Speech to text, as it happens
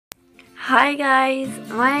Hi guys,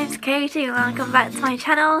 my name's Katie and welcome back to my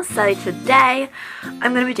channel. So today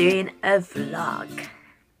I'm going to be doing a vlog.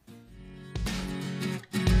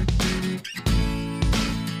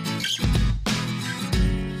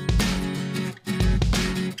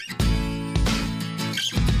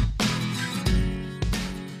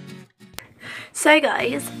 So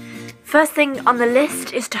guys, first thing on the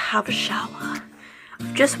list is to have a shower.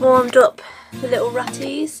 I've just warmed up the little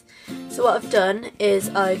ratties. So what I've done is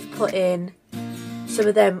I've put in some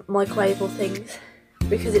of them microwavable things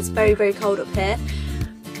because it's very cold up here,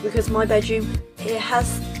 because my bedroom here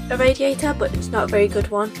has a radiator but it's not a very good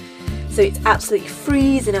one, so it's absolutely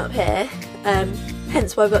freezing up here,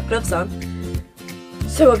 hence why I've got gloves on.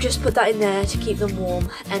 So I've just put that in there to keep them warm,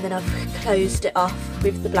 and then I've closed it off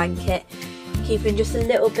with the blanket, keeping just a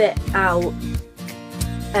little bit out.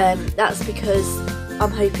 That's because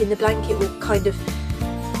I'm hoping the blanket will kind of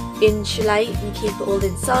insulate and keep it all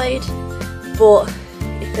inside, but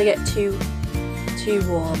if they get too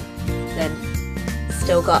warm, then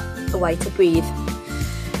still got a way to breathe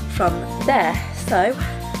from there. So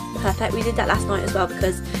perfect. We did that last night as well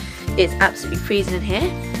because it's absolutely freezing in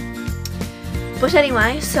here. But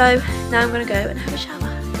anyway, so now I'm gonna go and have a shower.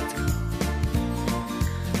 Let's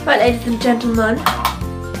go. Right, ladies and gentlemen,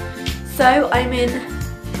 so I'm in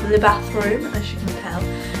the bathroom, as you can tell.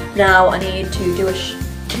 Now I need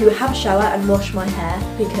to have a shower and wash my hair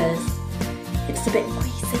because it's a bit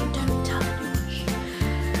greasy, don't tell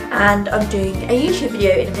anyone. And I'm doing a YouTube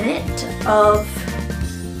video in a minute of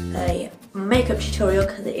a makeup tutorial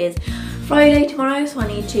because it is Friday tomorrow, so I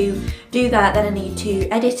need to do that, then I need to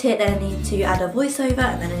edit it, then I need to add a voiceover,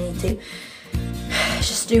 and then I need to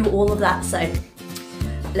just do all of that, so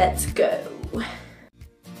let's go.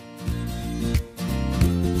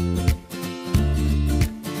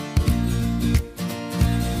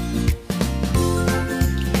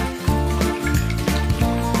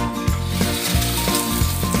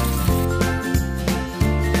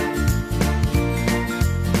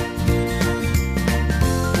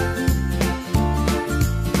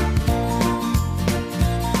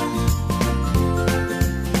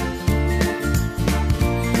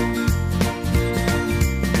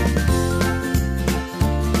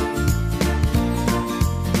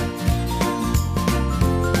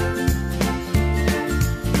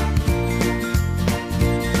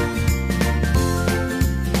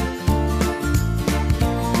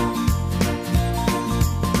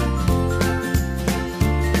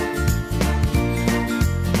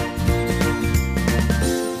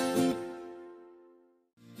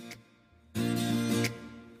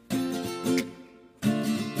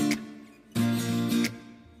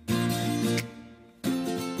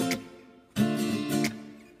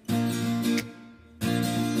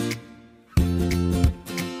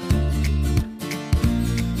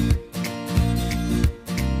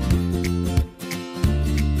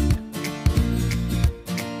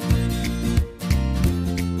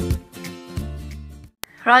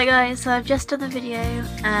 Right guys, so I've just done the video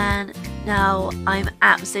and now I'm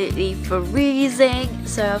absolutely freezing.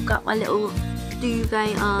 So I've got my little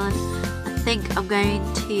duvet on. I think I'm going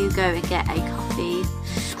to go and get a coffee.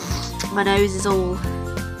 My nose is all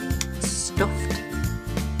stuffed.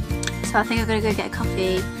 So I think I'm going to go get a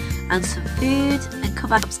coffee and some food and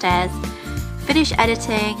come back upstairs, finish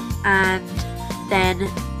editing, and then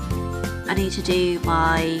I need to do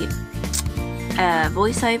my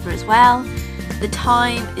voiceover as well. The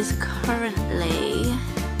time is currently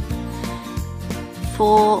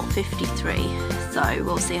 4:53, so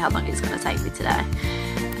we'll see how long it's going to take me today.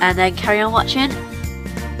 And then carry on watching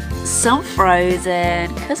some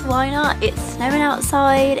Frozen, because why not? It's snowing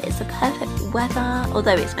outside, it's the perfect weather,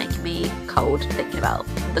 although it's making me cold thinking about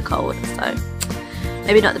the cold, so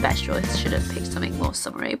maybe not the best choice. Should have picked something more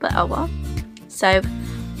summery, but oh well. So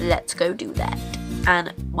let's go do that.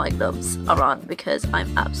 And my gloves are on because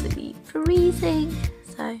I'm absolutely freezing,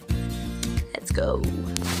 so let's go.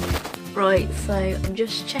 Right, so I'm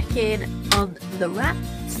just checking on the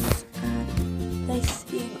rats and they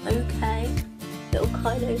seem okay. Little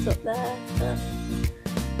Kylo's up there, but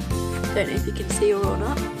don't know if you can see her or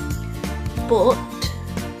not, but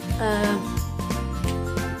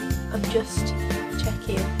I'm just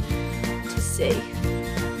checking to see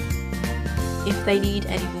if they need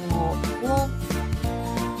any more warmth.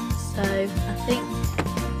 So I think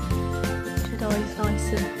today's nice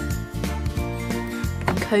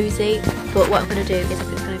and cosy, but what I'm going to do is I'm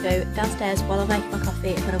just going to go downstairs while I'm making my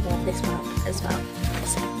coffee. I'm going to warm this one up as well.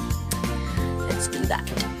 So let's do that.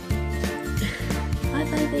 Bye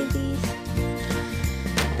bye babies.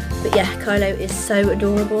 But yeah, Kylo is so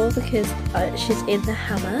adorable because she's in the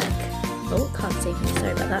hammock. Oh, can't see me,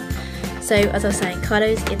 sorry about that. So as I was saying,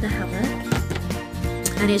 Kylo's in the hammock,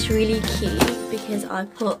 and it's really cute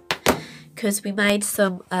because we made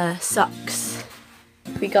some socks.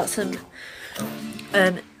 We got some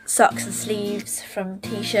socks and sleeves from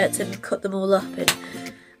t-shirts and cut them all up,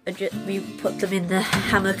 and we put them in the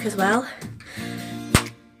hammock as well.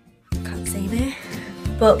 Can't see me,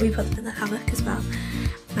 but we put them in the hammock as well.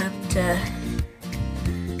 And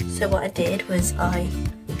so what I did was I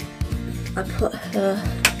put her,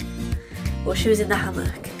 well, she was in the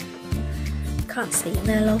hammock. Can't see in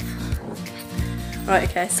there, love. Right,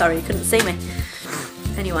 okay, sorry, you couldn't see me.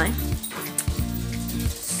 Anyway,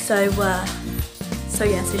 so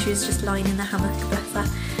yeah, so she was just lying in the hammock, bless her.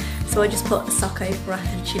 So I just put a sock over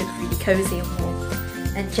her and she looked really cosy and warm.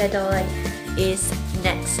 And Jedi is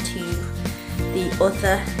next to the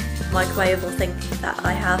other microwavable thing that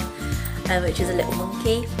I have, which is a little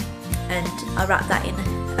monkey, and I wrapped that in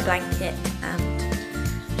a blanket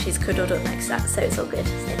and she's cuddled up next to that, so it's all good.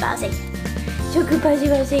 Say Rosie. So good, Rosie,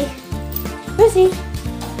 Rosie. Rosie.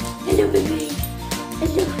 Hello, baby.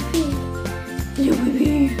 Hello, baby. Hello,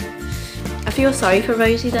 baby. I feel sorry for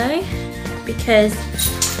Rosie though, because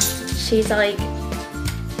she's like,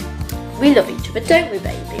 we love each other, don't we,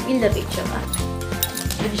 baby? We love each other.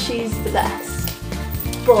 And she's the best.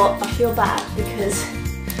 But I feel bad because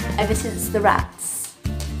ever since the rats,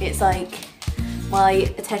 it's like my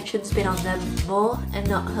attention's been on them more and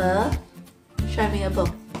not her. Show me her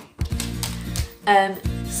bum.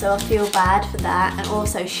 So I feel bad for that, and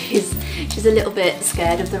also she's a little bit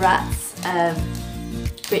scared of the rats,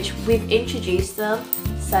 which we've introduced them,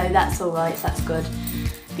 so that's alright, so that's good,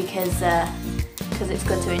 because it's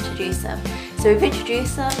good to introduce them. So we've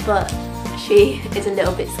introduced them, but she is a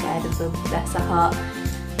little bit scared of them, bless her heart.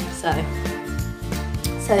 So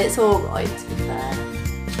it's alright, to be fair.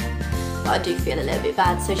 But I do feel a little bit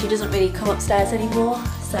bad, so she doesn't really come upstairs anymore.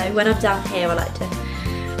 So when I'm down here, I like to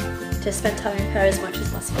spend time with her as much as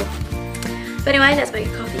possible. But anyway, let's make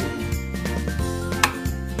a coffee.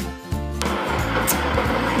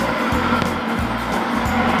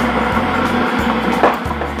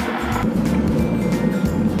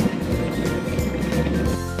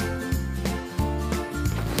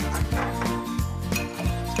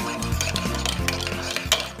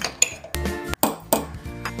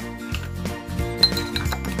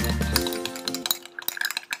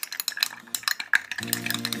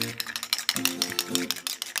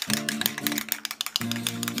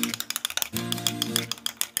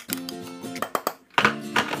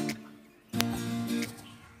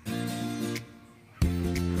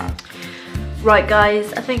 Right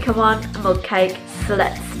guys, I think I'm on a mug cake, so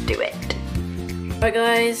let's do it. Right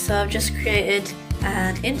guys, so I've just created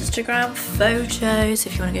an Instagram photo, so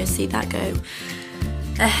if you want to go see that, go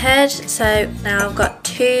ahead. So now I've got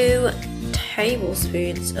 2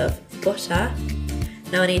 tablespoons of butter.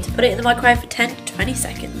 Now I need to put it in the microwave for 10 to 20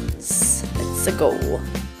 seconds. Let's go.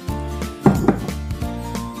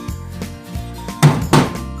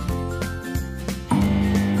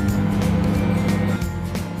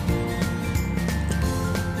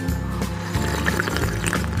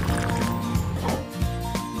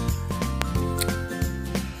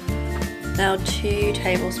 Now 2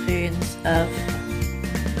 tablespoons of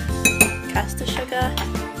caster sugar,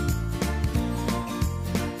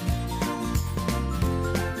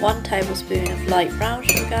 1 tablespoon of light brown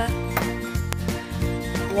sugar,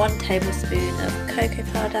 1 tablespoon of cocoa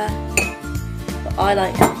powder, but I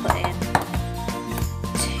like to put in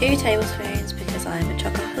 2 tablespoons because I'm a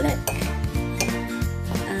chocoholic,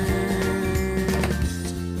 and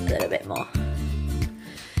a little bit more.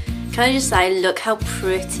 Can I just say, look how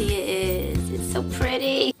pretty it is. It's so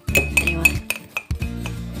pretty. Anyway.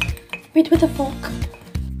 Read with a fork.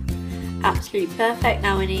 Absolutely perfect.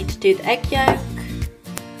 Now we need to do the egg yolk.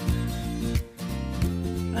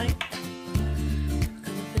 Right.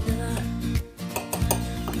 And the vanilla.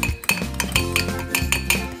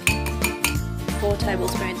 4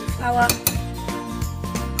 tablespoons of flour. 2,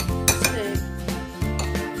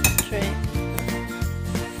 3,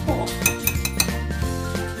 4.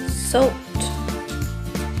 Salt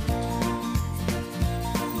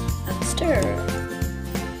and stir.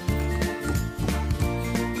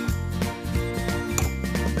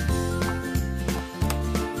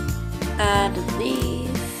 Add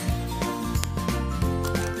these.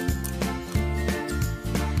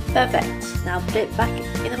 Perfect. Now put it back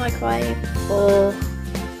in the microwave for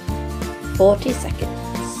 40 seconds.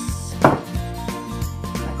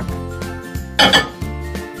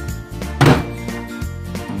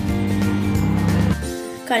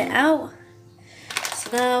 Got it out.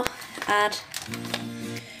 So now add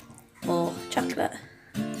more chocolate.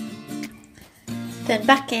 then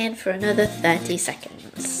back in for another 30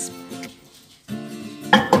 seconds.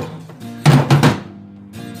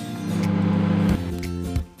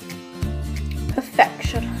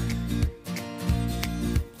 Perfection.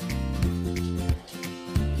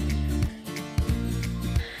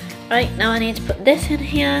 Right, now I need to put this in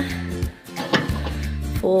here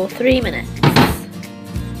for 3 minutes.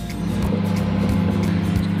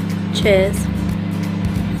 Cheers.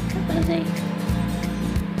 Rosie.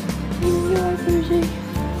 You are Rosie.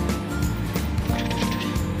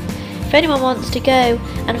 If anyone wants to go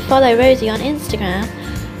and follow Rosie on Instagram,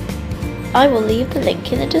 I will leave the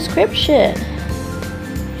link in the description.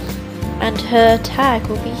 And her tag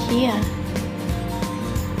will be here.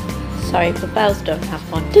 Sorry, but Bells don't have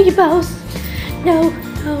one. Do you, Bells? No,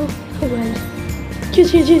 no, I won't.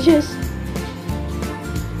 Just.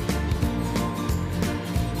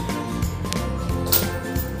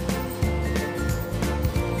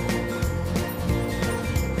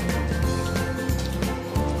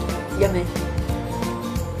 Yummy.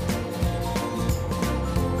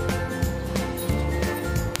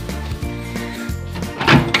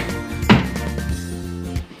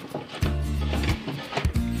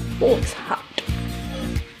 Oh, it's hot.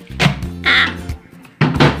 Ah.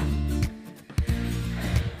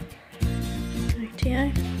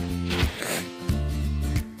 Rightio.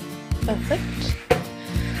 Perfect.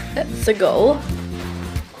 That's a goal.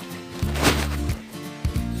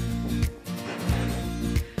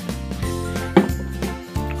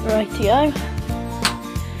 Rightio.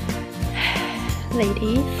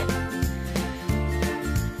 Ladies.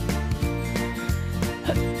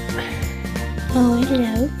 Oh,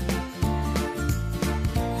 hello.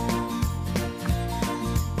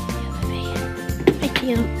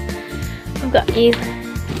 I've got you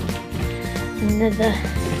another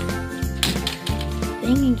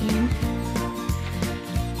thing again.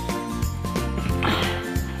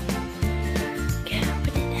 Okay,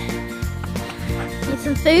 put it there. Need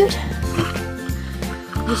some food?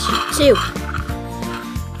 You should too.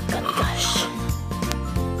 Oh gosh.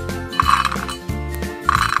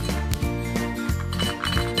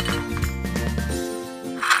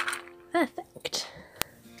 Perfect.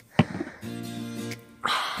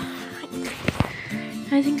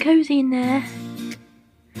 Nice and cozy in there.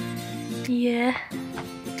 Yeah.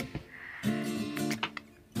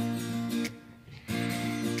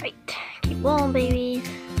 Right, keep warm, babies.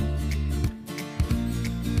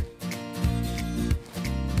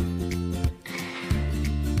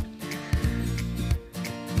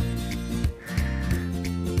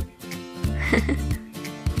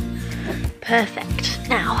 Perfect.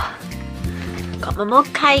 Now, got my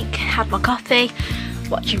mug cake, had my coffee,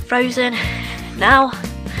 watching Frozen. Now,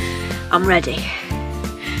 I'm ready.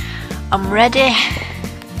 I'm ready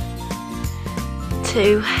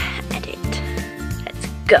to edit. Let's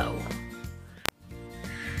go.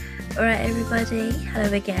 Alright everybody,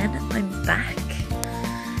 hello again, I'm back.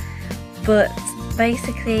 But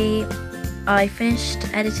basically, I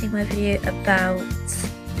finished editing my video about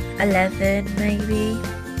 11 maybe.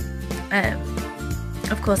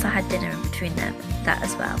 Of course I had dinner in between that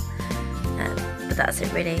as well. But that's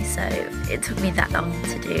it really, so it took me that long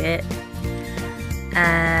to do it.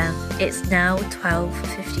 It's now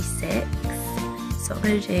 12:56, so what I'm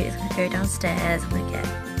going to do is I'm going to go downstairs, I'm going to get a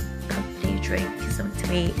company drink, something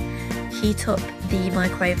to eat, heat up the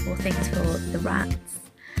microwavable things for the rats,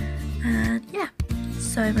 and yeah,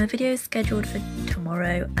 so my video is scheduled for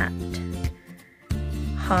tomorrow at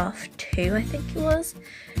 2:30 I think it was.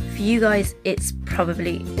 For you guys it's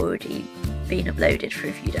probably already been uploaded for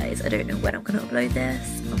a few days. I don't know when I'm going to upload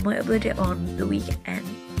this. I might upload it on the weekend,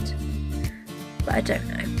 but I don't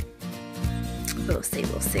know. We'll see.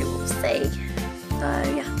 So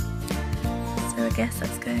yeah, so I guess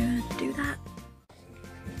let's go and do that.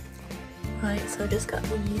 Right, so I just got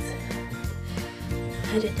these,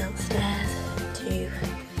 headed downstairs to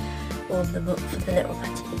warm them up for the little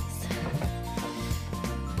ratties.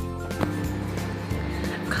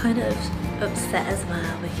 I'm kind of upset as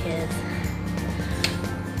well because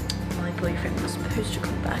my boyfriend was supposed to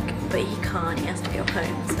come back, but he can't, he has to go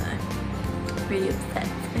home, so it really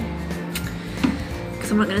upsets me because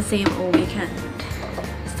I'm not going to see him all weekend,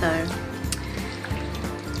 so it's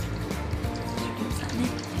really upsetting.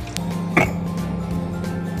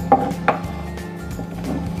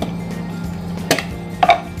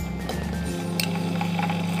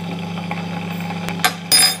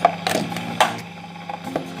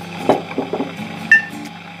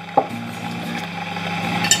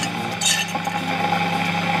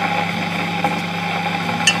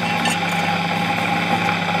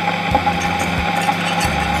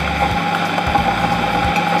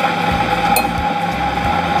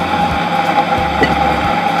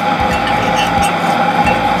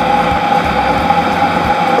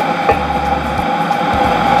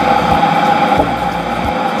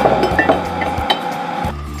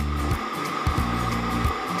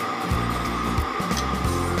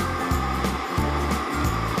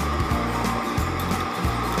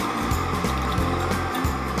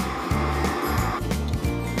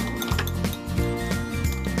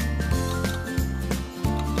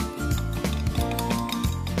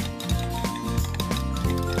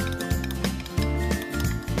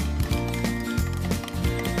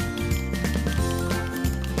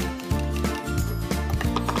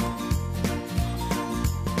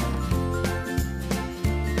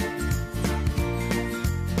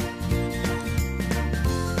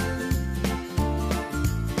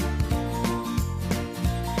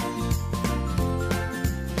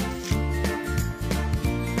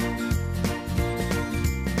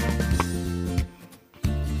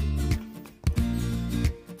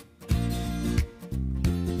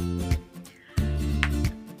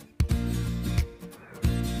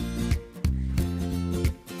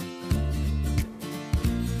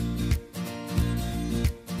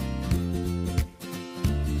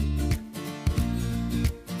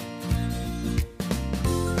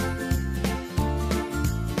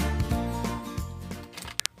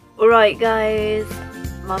 Alright guys,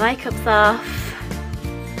 my makeup's off.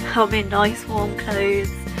 I'm in nice warm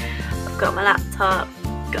clothes. I've got my laptop,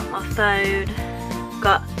 got my phone,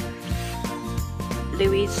 got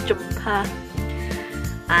Louis' jumper,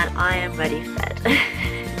 and I am ready for bed.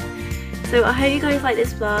 So I hope you guys like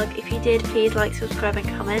this vlog. If you did, please like, subscribe and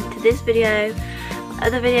comment to this video,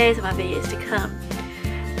 other videos and my videos to come.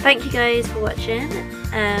 Thank you guys for watching.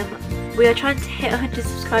 We are trying to hit 100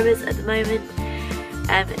 subscribers at the moment.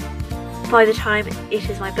 By the time it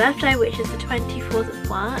is my birthday, which is the 24th of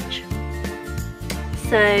March.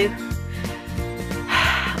 So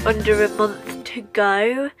under a month to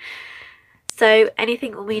go. So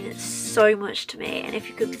anything will mean so much to me, and if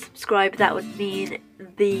you could subscribe, that would mean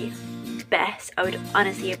the best. I would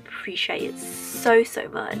honestly appreciate it so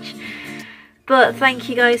much. But thank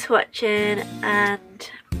you guys for watching, and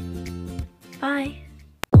bye.